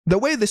The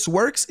way this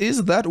works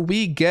is that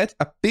we get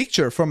a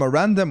picture from a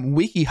random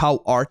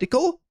WikiHow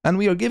article, and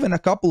we are given a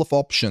couple of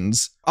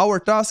options. Our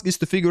task is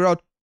to figure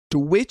out to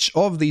which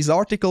of these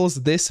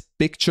articles this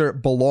picture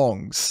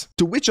belongs.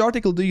 To which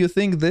article do you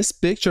think this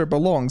picture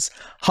belongs?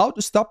 How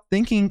to stop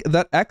thinking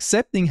that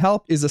accepting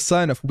help is a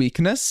sign of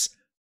weakness?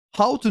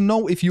 How to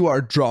know if you are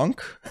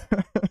drunk?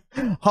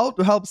 How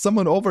to help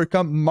someone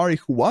overcome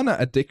marijuana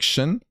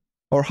addiction?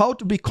 Or how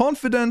to be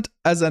confident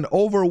as an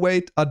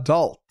overweight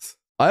adult?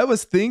 I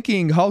was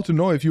thinking how to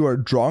know if you are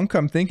drunk.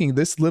 I'm thinking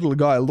this little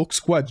guy looks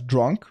quite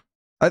drunk.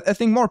 I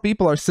think more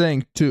people are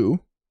saying 2.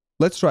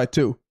 Let's try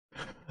 2.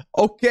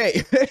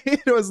 Okay,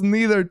 it was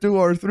neither 2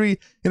 or 3.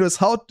 It was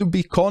how to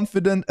be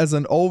confident as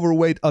an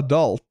overweight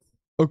adult.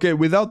 Okay,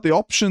 without the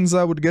options,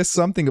 I would guess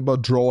something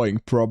about drawing,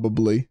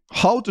 probably.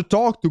 How to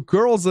talk to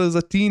girls as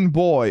a teen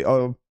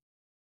boy.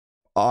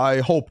 I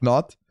hope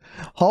not.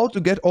 How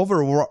to get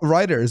over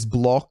writer's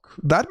block.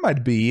 That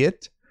might be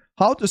it.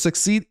 How to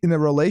succeed in a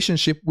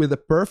relationship with a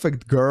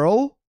perfect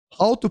girl.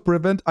 How to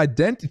prevent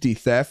identity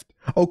theft.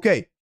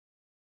 Okay,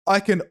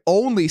 I can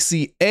only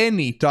see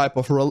any type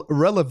of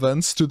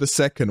relevance to the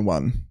second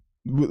one.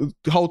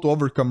 How to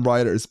overcome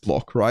writer's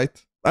block, right?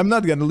 I'm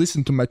not gonna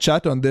listen to my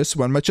chat on this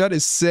one. My chat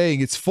is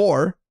saying it's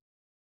 4.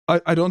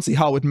 I don't see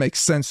how it makes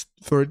sense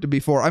for it to be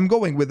 4. I'm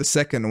going with the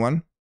second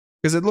one.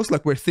 Because it looks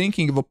like we're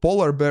thinking of a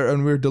polar bear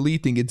and we're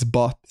deleting its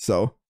butt,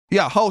 so...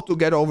 Yeah, how to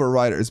get over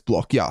writer's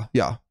block. Yeah,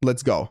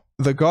 let's go.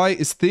 The guy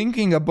is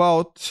thinking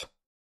about...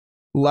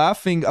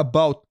 laughing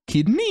about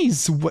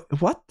kidneys?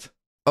 What?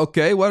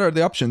 Okay, what are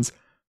the options?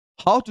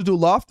 How to do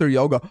laughter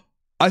yoga.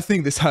 I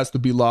think this has to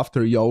be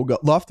laughter yoga.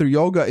 Laughter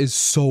yoga is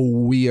so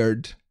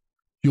weird.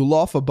 You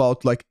laugh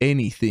about like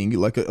anything.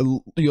 Like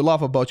you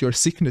laugh about your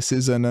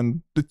sicknesses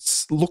and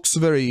it looks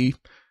very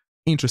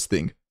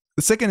interesting.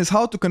 The second is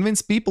how to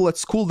convince people at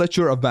school that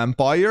you're a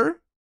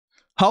vampire.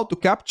 How to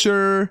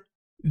capture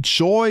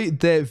joie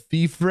de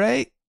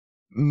vivre.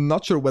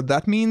 Not sure what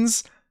that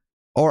means.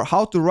 Or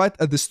how to write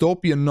a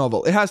dystopian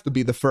novel. It has to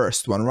be the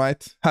first one,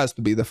 right? Has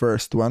to be the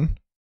first one.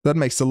 That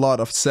makes a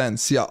lot of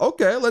sense. Yeah,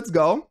 okay, let's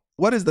go.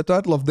 What is the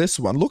title of this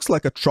one? Looks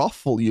like a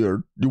truffle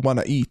you want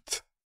to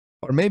eat.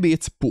 Or maybe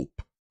it's poop.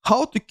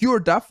 How to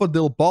cure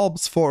daffodil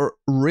bulbs for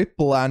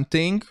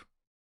replanting.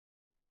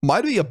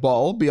 Might be a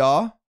bulb,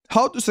 yeah.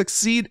 How to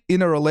succeed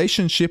in a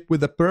relationship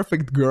with a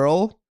perfect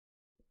girl.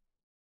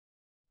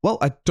 Well,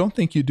 I don't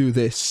think you do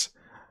this.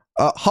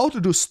 How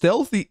to be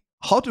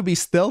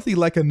stealthy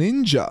like a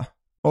ninja.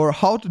 Or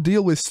how to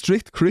deal with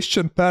strict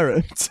Christian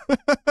parents.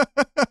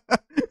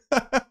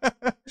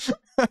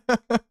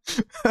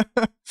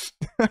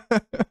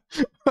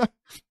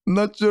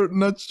 Not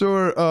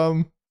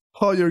sure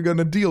how you're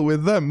gonna deal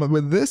with them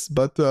with this,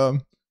 but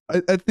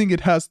I think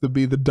it has to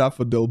be the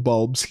daffodil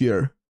bulbs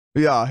here.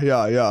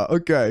 Yeah,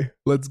 okay,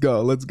 let's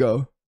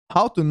go.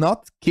 How to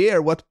not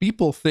care what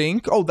people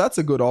think. Oh, that's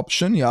a good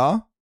option,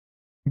 yeah.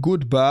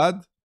 Good,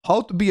 bad.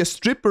 How to be a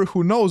stripper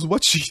who knows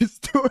what she is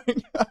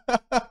doing.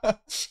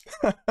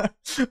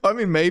 I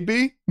mean,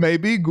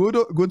 maybe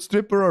good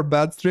stripper or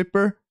bad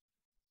stripper.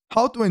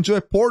 How to enjoy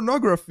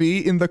pornography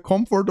in the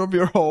comfort of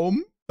your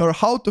home. Or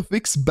how to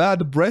fix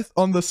bad breath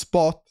on the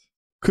spot.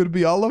 Could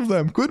be all of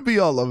them,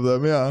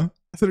 yeah.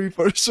 3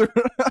 for sure.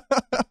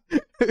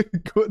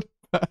 Good.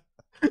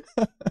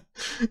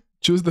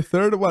 Choose the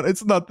third one.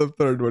 It's not the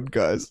third one,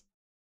 guys.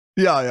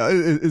 Yeah,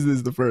 it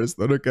is the first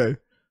one, okay.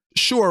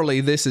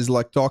 Surely this is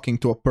like talking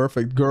to a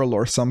perfect girl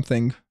or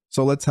something.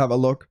 So let's have a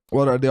look.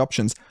 What are the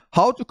options?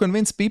 How to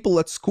convince people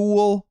at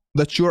school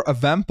that you're a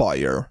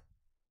vampire.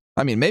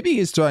 I mean, maybe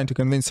he's trying to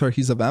convince her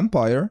he's a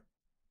vampire.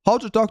 How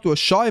to talk to a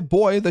shy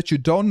boy that you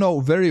don't know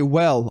very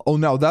well. Oh,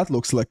 now that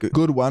looks like a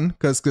good one.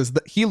 Because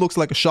he looks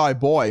like a shy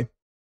boy.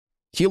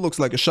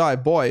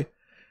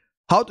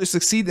 How to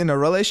succeed in a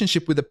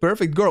relationship with a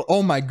perfect girl.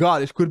 Oh my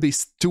god, it could be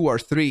 2 or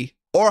 3.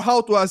 Or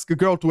how to ask a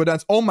girl to a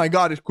dance. Oh my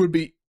god, it could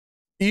be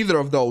either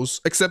of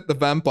those. Except the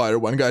vampire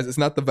one, guys. It's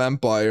not the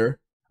vampire.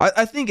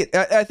 I think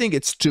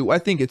it's 2. I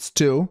think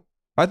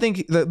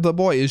the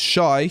boy is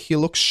shy. He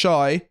looks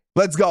shy.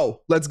 Let's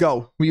go.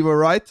 We were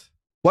right.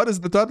 What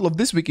is the title of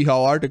this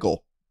WikiHow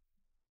article?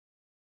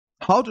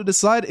 How to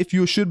decide if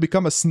you should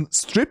become a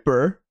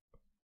stripper.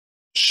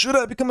 Should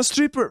I become a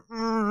stripper?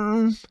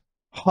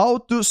 How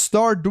to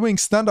start doing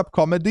stand-up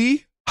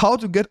comedy. How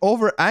to get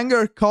over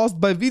anger caused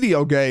by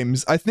video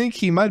games. I think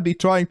he might be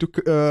trying to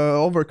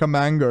overcome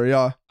anger,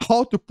 yeah.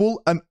 How to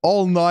pull an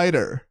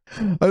all-nighter.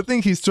 I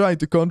think he's trying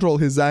to control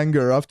his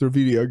anger after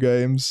video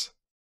games.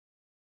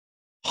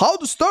 How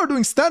to start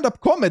doing stand-up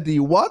comedy.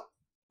 What?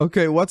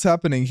 Okay, what's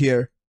happening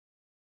here?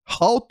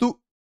 How to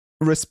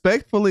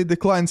respectfully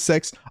decline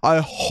sex. I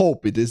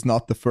hope it is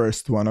not the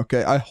first one,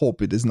 okay? I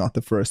hope it is not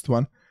the first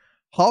one.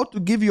 How to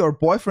give your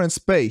boyfriend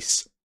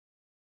space.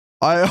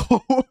 I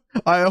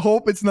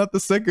hope it's not the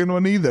second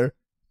one either.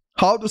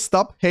 How to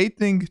stop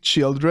hating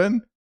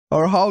children.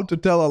 Or how to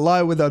tell a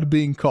lie without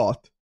being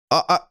caught.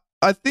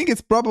 I think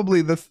it's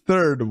probably the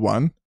third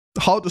one.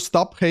 How to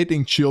stop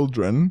hating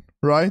children,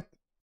 right?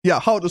 Yeah,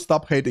 how to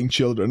stop hating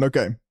children,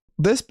 okay.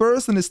 This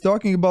person is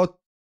talking about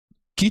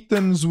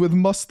Kittens with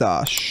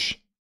mustache.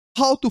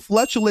 How to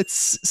flatulate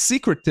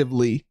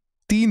secretively.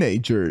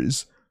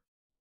 Teenagers.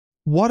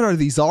 What are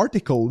these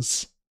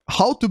articles?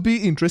 How to be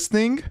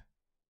interesting.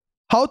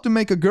 How to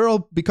make a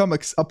girl become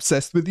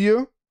obsessed with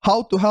you.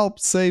 How to help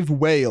save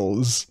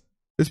whales.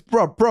 It's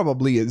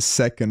probably is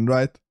second,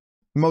 right?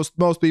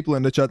 Most people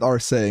in the chat are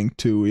saying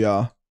two,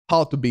 yeah.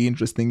 How to be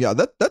interesting, yeah.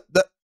 That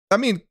I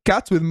mean,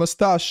 cats with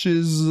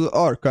mustaches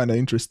are kind of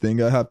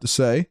interesting, I have to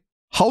say.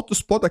 How to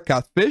spot a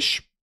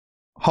catfish.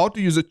 How to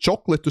use a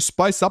chocolate to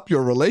spice up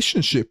your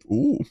relationship.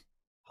 Ooh.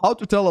 How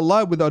to tell a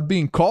lie without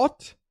being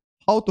caught.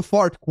 How to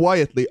fart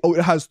quietly. Oh,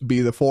 it has to be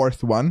the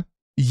fourth one.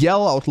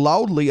 Yell out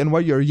loudly, and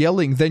while you're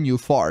yelling, then you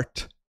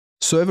fart.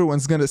 So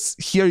everyone's gonna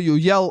hear you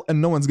yell,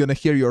 and no one's gonna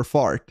hear your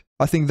fart.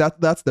 I think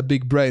that's the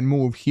big brain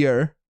move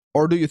here.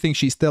 Or do you think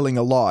she's telling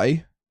a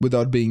lie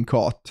without being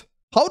caught?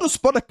 How to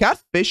spot a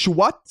catfish?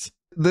 What?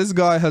 This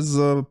guy has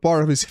a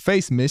part of his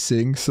face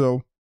missing,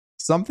 so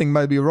something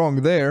might be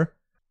wrong there.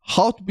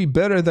 How to be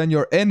better than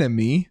your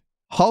enemy.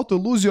 How to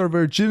lose your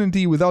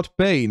virginity without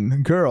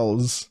pain.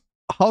 Girls.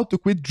 How to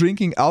quit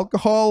drinking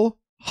alcohol.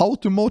 How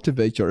to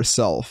motivate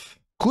yourself.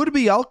 Could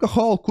be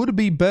alcohol, could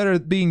be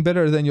being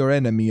better than your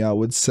enemy, I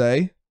would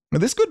say.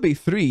 This could be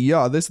 3,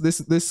 yeah.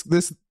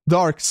 This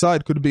dark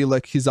side could be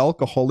like his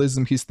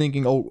alcoholism. He's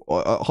thinking, oh,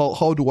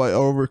 how do I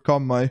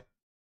overcome my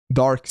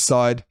dark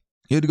side?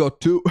 You'd go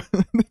 2.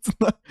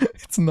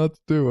 it's not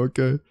 2,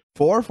 okay.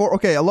 4.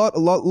 Okay, a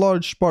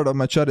large part of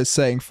my chat is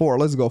saying 4.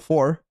 Let's go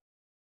 4.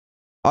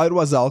 It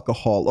was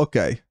alcohol.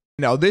 Okay.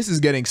 Now this is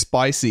getting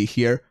spicy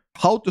here.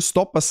 How to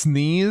stop a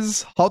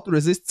sneeze. How to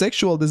resist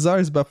sexual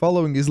desires by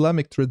following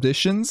Islamic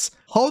traditions.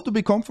 How to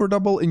be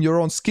comfortable in your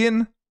own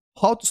skin.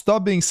 How to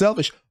stop being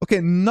selfish.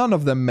 Okay, none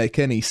of them make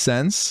any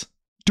sense.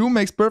 2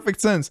 makes perfect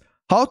sense.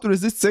 How to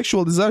resist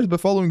sexual desires by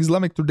following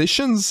Islamic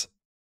traditions.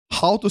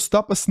 How to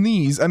stop a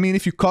sneeze. I mean,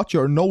 if you cut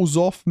your nose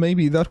off,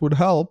 maybe that would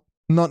help.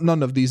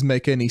 None of these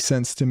make any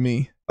sense to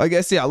me. I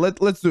guess, yeah,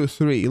 let's do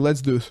 3.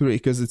 Let's do 3,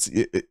 because it's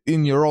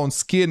in your own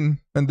skin,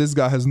 and this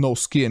guy has no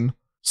skin.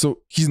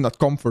 So he's not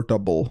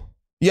comfortable.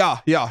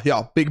 Yeah.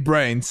 Big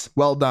brains.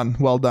 Well done,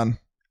 well done.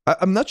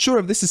 I'm not sure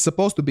if this is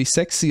supposed to be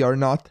sexy or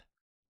not.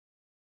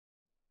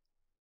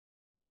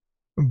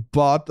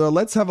 But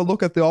let's have a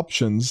look at the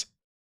options.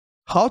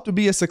 How to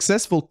be a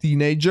successful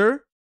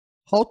teenager.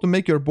 How to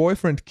make your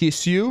boyfriend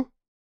kiss you.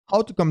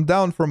 How to come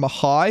down from a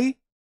high.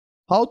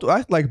 How to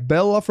act like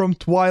Bella from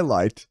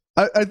Twilight.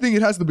 I think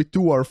it has to be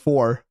 2 or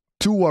 4.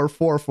 2 or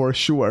 4 for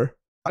sure.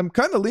 I'm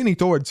kind of leaning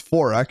towards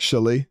 4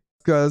 actually.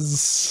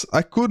 Because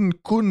I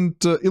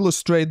couldn't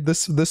illustrate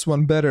this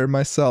one better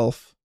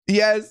myself.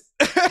 Yes.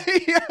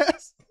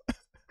 Yes.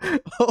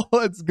 Oh,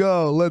 let's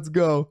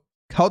go.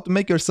 How to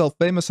make yourself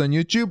famous on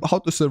YouTube. How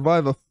to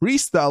survive a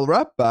freestyle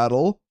rap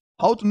battle.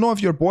 How to know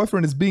if your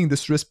boyfriend is being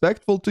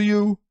disrespectful to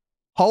you.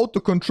 How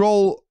to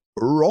control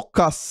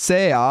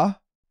rosacea.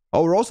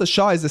 Oh,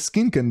 rosacea is a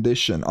skin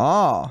condition.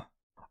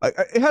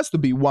 It has to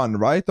be 1,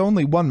 right?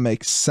 Only 1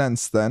 makes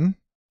sense then.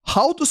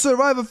 How to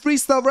survive a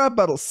freestyle rap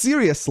battle.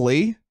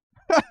 Seriously?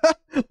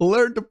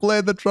 Learn to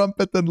play the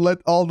trumpet and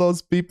let all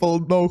those people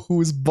know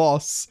who's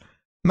boss.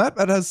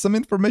 MatPat has some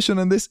information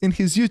on this in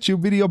his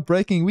YouTube video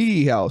Breaking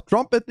WikiHow.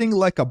 Trumpeting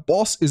like a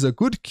boss is a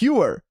good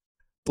cure.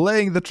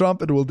 Playing the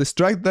trumpet will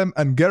distract them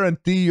and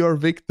guarantee your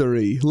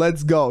victory.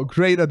 Let's go.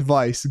 Great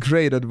advice.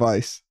 Great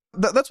advice.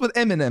 That's what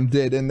Eminem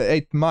did in the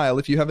 8th Mile.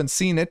 If you haven't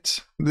seen it,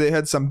 they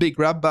had some big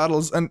rap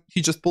battles and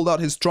he just pulled out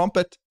his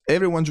trumpet.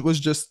 Everyone was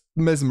just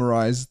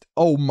mesmerized.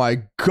 Oh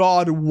my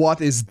god,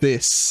 what is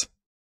this?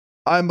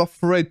 I'm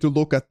afraid to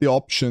look at the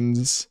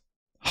options.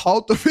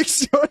 How to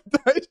fix your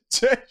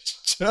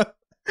digestion.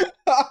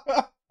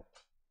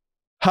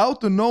 How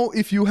to know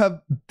if you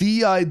have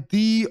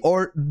DID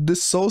or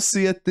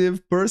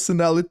dissociative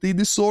personality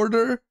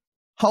disorder.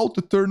 How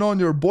to turn on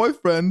your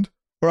boyfriend.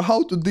 Or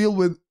how to deal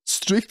with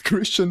strict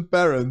Christian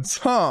parents.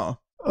 I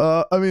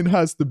mean, it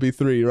has to be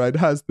 3, right? It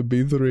has to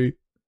be 3.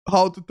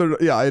 How to turn...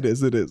 Yeah, it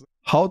is.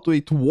 How to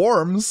eat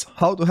worms.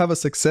 How to have a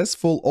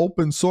successful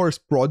open source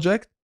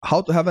project.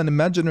 How to have an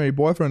imaginary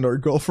boyfriend or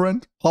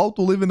girlfriend. How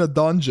to live in a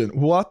dungeon.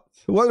 What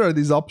are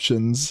these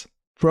options?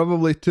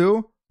 Probably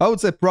 2? I would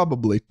say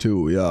probably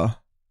 2, yeah.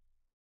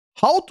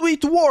 How to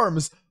eat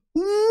worms.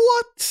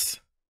 What?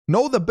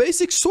 Know the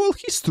basic soil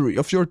history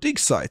of your dig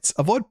sites.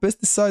 Avoid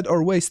pesticide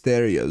or waste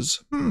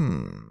areas.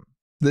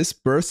 This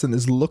person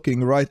is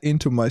looking right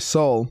into my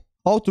soul.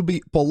 How to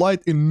be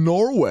polite in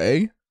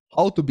Norway.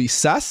 How to be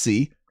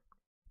sassy.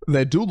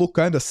 They do look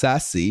kind of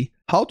sassy.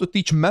 How to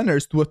teach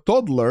manners to a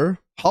toddler.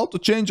 How to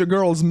change a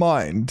girl's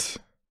mind.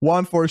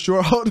 1 for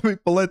sure. How to be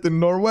polite in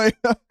Norway.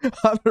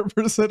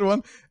 100%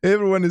 1.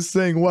 Everyone is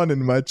saying 1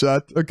 in my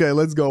chat. Okay,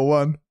 let's go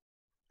 1.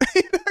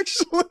 It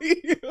actually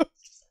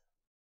is.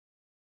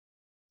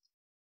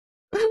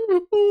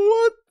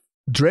 What?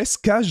 Dress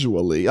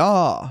casually.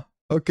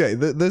 Okay,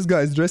 this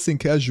guy is dressing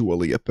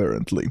casually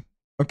apparently.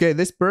 Okay,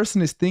 this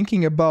person is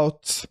thinking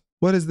about...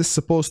 What is this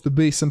supposed to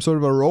be? Some sort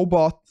of a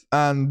robot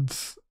and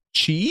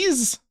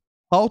cheese?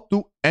 How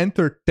to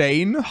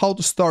entertain? How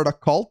to start a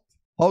cult?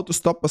 How to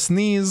stop a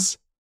sneeze?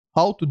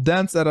 How to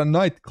dance at a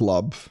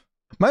nightclub.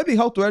 Might be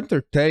how to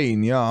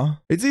entertain, yeah.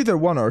 It's either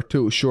one or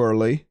two,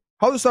 surely.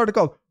 How to start a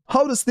cult.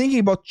 How does thinking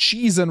about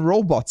cheese and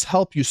robots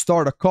help you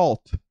start a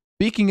cult?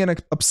 Speaking an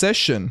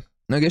obsession.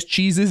 I guess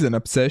cheese is an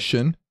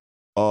obsession.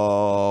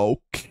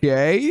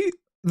 Okay.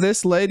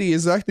 This lady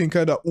is acting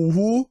kind of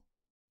ooh.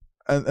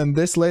 And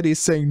this lady is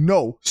saying,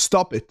 no,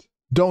 stop it.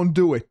 Don't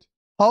do it.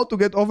 How to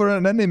get over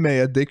an anime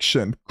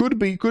addiction. Could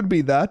be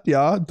that,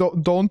 yeah.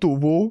 Don't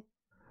woo.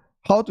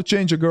 How to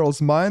change a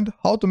girl's mind.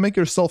 How to make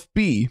yourself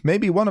pee.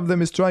 Maybe one of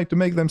them is trying to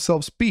make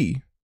themselves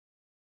pee.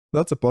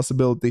 That's a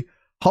possibility.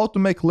 How to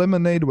make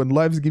lemonade when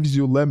life gives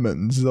you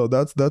lemons. Oh,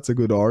 that's a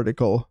good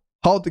article.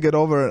 How to get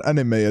over an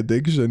anime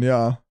addiction,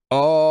 yeah.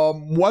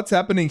 What's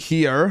happening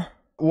here?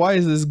 Why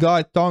is this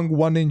guy tongue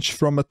 1 inch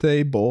from a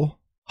table?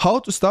 How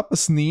to stop a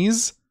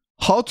sneeze?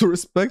 How to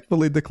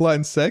respectfully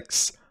decline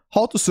sex?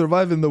 How to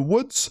survive in the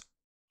woods?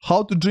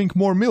 How to drink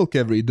more milk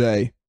every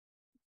day?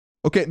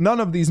 Okay, none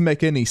of these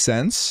make any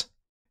sense.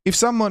 If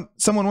someone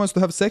wants to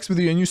have sex with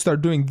you and you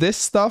start doing this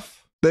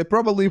stuff, they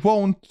probably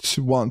won't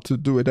want to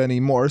do it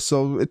anymore,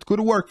 so it could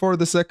work for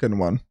the second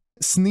one.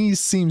 Sneeze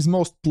seems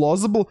most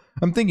plausible.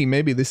 I'm thinking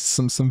maybe this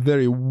is some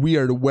very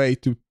weird way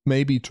to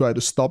maybe try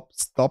to stop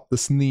the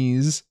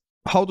sneeze.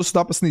 How to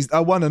stop a sneeze? I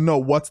want to know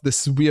what's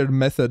this weird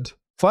method.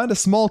 Find a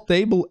small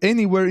table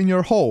anywhere in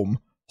your home.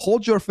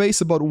 Hold your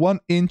face about 1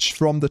 inch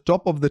from the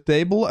top of the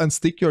table and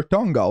stick your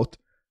tongue out.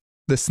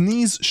 The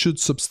sneeze should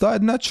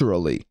subside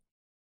naturally.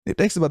 It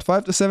takes about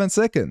 5 to 7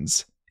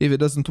 seconds. If it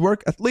doesn't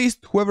work, at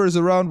least whoever is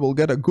around will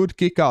get a good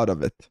kick out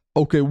of it.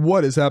 Okay,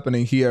 what is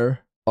happening here?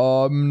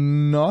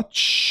 I'm not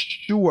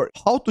sure.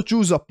 How to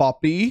choose a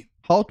puppy.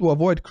 How to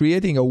avoid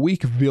creating a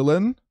weak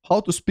villain. How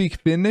to speak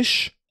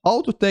Finnish.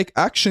 How to take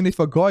action if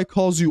a guy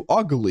calls you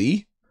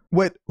ugly.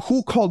 Wait,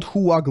 who called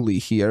who ugly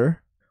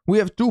here? We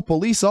have 2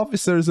 police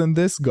officers and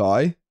this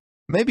guy.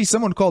 Maybe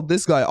someone called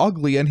this guy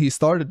ugly and he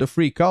started to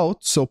freak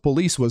out, so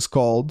police was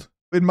called.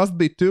 It must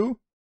be 2.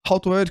 How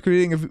to avoid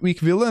creating a weak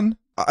villain?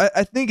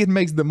 I think it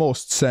makes the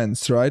most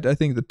sense, right? I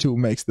think the 2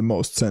 makes the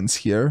most sense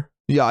here.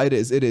 Yeah, it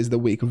is the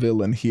weak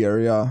villain here,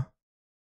 yeah.